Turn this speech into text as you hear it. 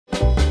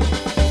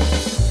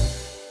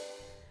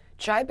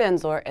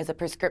Tribenzor is a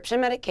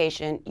prescription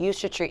medication used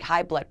to treat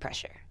high blood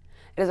pressure.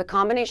 It is a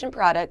combination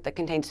product that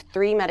contains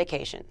 3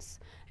 medications: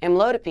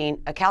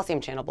 amlodipine, a calcium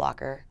channel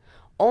blocker,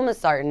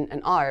 olmesartan,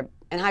 an ARB,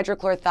 and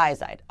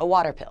hydrochlorothiazide, a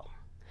water pill.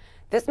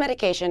 This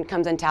medication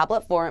comes in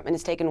tablet form and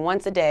is taken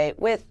once a day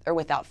with or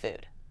without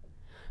food.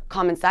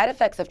 Common side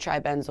effects of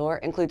Tribenzor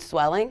include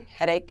swelling,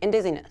 headache, and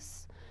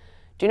dizziness.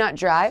 Do not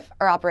drive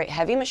or operate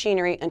heavy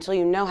machinery until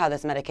you know how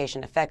this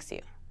medication affects you.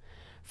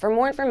 For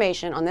more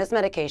information on this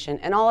medication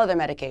and all other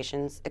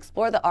medications,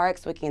 explore the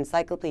RxWiki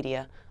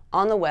Encyclopedia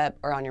on the web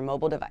or on your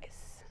mobile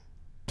device.